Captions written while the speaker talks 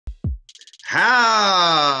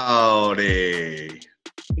Howdy.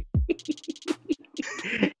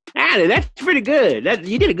 Howdy, that's pretty good.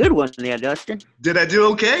 You did a good one there, Dustin. Did I do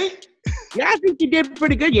okay? Yeah, I think you did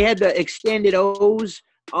pretty good. You had the extended O's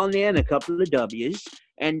on there and a couple of W's.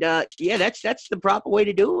 And yeah, that's the proper way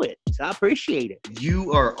to do it. So I appreciate it.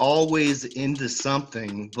 You are always into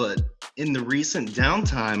something, but in the recent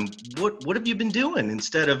downtime, what have you been doing?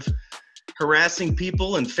 Instead of harassing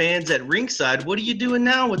people and fans at ringside, what are you doing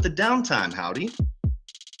now with the downtime, Howdy?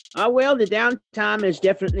 Well, the downtime has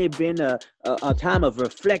definitely been a time of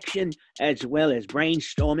reflection as well as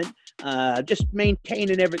brainstorming. Just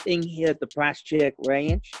maintaining everything here at the Price Check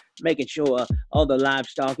Ranch, making sure all the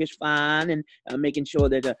livestock is fine, and making sure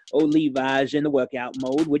that old Levi is in the workout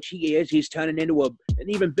mode, which he is. He's turning into an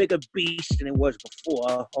even bigger beast than it was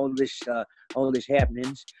before all this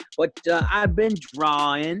happenings. But I've been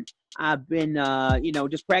drawing. I've been,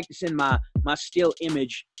 just practicing my still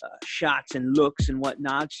image shots and looks and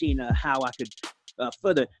whatnot, seeing how I could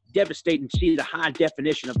further devastate and see the high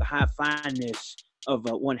definition of the high fineness of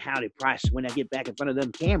one Howdy Price when I get back in front of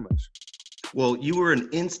them cameras. Well, you were an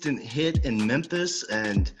instant hit in Memphis,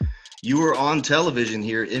 and you were on television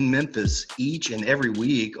here in Memphis each and every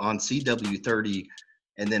week on CW30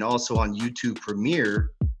 and then also on YouTube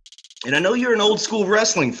Premiere. And I know you're an old school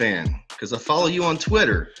wrestling fan because I follow you on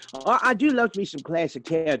Twitter. I do love me some classic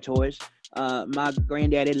territories. My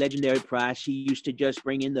granddaddy, Legendary Price, he used to just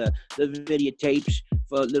bring in the videotapes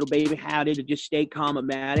for little baby Howdy to just stay calm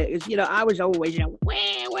about it. It's, I was always,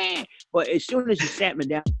 wah. But as soon as he sat me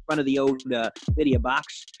down in front of the old video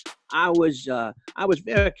box, I was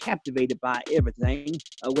very captivated by everything,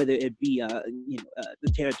 whether it be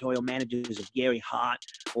the territorial managers of Gary Hart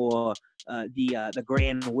or the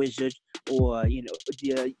Grand Wizard, or the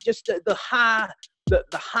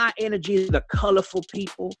high energy, the colorful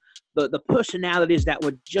people, the personalities that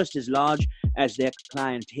were just as large as their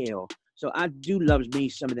clientele. So I do love me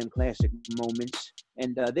some of them classic moments,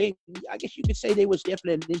 and I guess you could say they was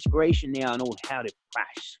definitely an inspiration there on old Howdy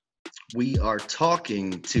Price. We are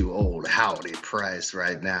talking to old Howdy Price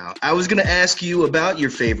right now. I was going to ask you about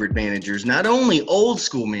your favorite managers, not only old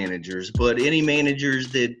school managers, but any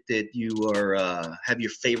managers that you are have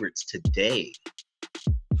your favorites today.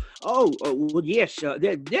 Oh well, yes.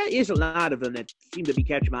 There is a lot of them that seem to be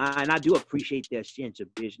catching my eye, and I do appreciate their sense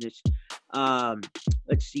of business.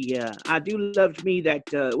 Let's see. I do love me that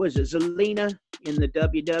was it Zelina in the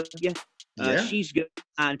WW. Yeah. She's good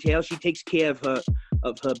clientele. She takes care of her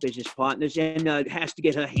business partners and has to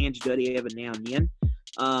get her hands dirty every now and then.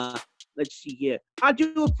 Let's see here. I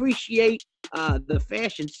do appreciate the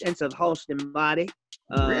fashion sense of Halston Boddy.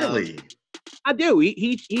 Really? I do.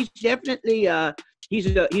 He's definitely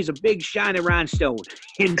he's a big shiny rhinestone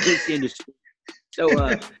in this industry. So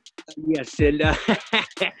yes, and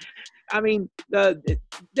I mean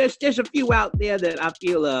there's a few out there that I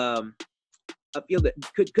feel that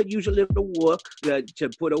could use a little work to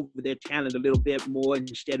put over their talent a little bit more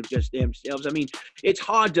instead of just themselves. I mean, it's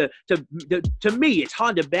hard to me, it's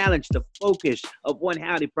hard to balance the focus of one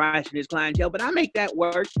Howdy Price and his clientele, but I make that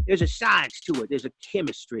work. There's a science to it. There's a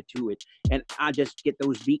chemistry to it. And I just get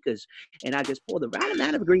those beakers and I just pour the right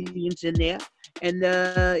amount of ingredients in there, and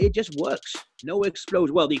it just works. No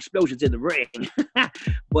explosion. Well, the explosion's in the ring,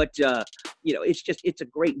 but it's a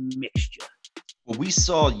great mixture. Well, we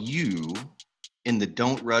saw you in the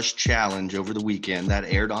Don't Rush Challenge over the weekend. That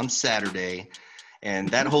aired on Saturday. And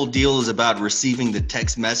that whole deal is about receiving the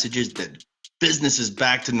text messages that business is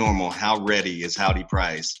back to normal. How ready is Howdy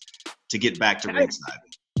Price to get back to ringside?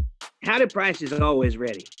 Howdy Price is always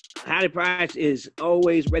ready. Howdy Price is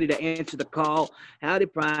always ready to answer the call. Howdy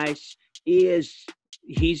Price is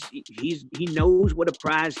he knows what a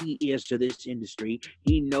prize he is to this industry.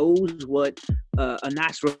 He knows what a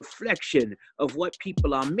nice reflection of what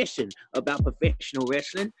people are missing about professional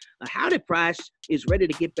wrestling. Howdy Price is ready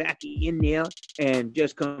to get back in there and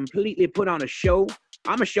just completely put on a show.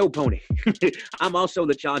 I'm a show pony. I'm also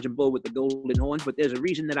the charging bull with the golden horns, but there's a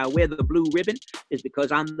reason that I wear the blue ribbon is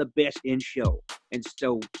because I'm the best in show. And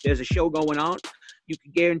so there's a show going on. You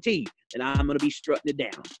can guarantee that I'm going to be strutting it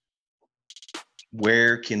down.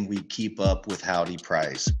 Where can we keep up with Howdy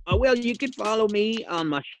Price? Well, you can follow me on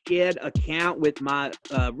my shared account with my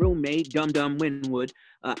roommate, Dum Dum Winwood,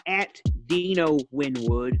 at Dino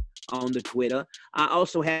Winwood on the Twitter. I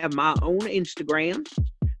also have my own Instagram.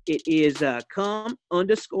 It is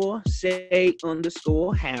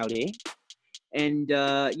come_say_howdy. And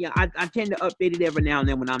I tend to update it every now and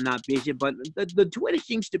then when I'm not busy. But the Twitter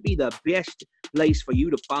seems to be the best place for you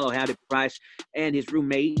to follow Howdy Price and his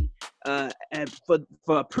roommate for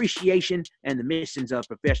appreciation and the missings of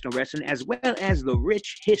professional wrestling, as well as the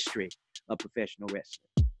rich history a professional wrestler.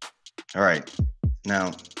 All right.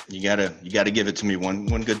 Now you gotta give it to me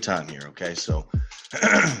one good time here, okay? So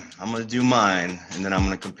I'm gonna do mine and then I'm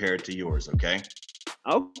gonna compare it to yours, okay?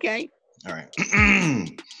 Okay. All right.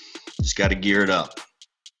 Just gotta gear it up.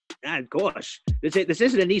 Of course. This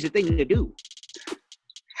isn't an easy thing to do.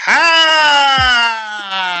 Howdy!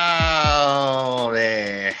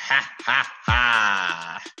 Ha ha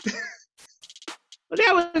ha! Well,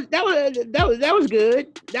 that was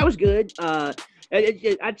good. That was good.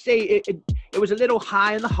 I'd say it was a little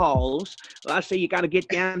high in the halls. I'd say you got to get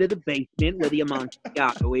down to the basement where the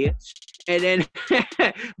Amontillado is. And then,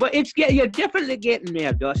 but you're definitely getting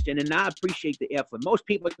there, Dustin, and I appreciate the effort. Most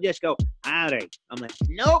people just go, howdy. I'm like,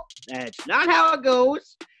 nope, that's not how it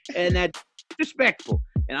goes, and that's respectful.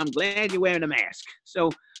 And I'm glad you're wearing a mask.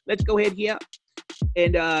 So let's go ahead here,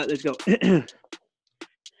 and let's go.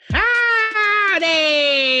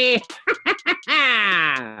 Howdy!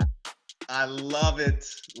 I love it,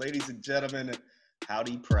 ladies and gentlemen.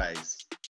 Howdy Price.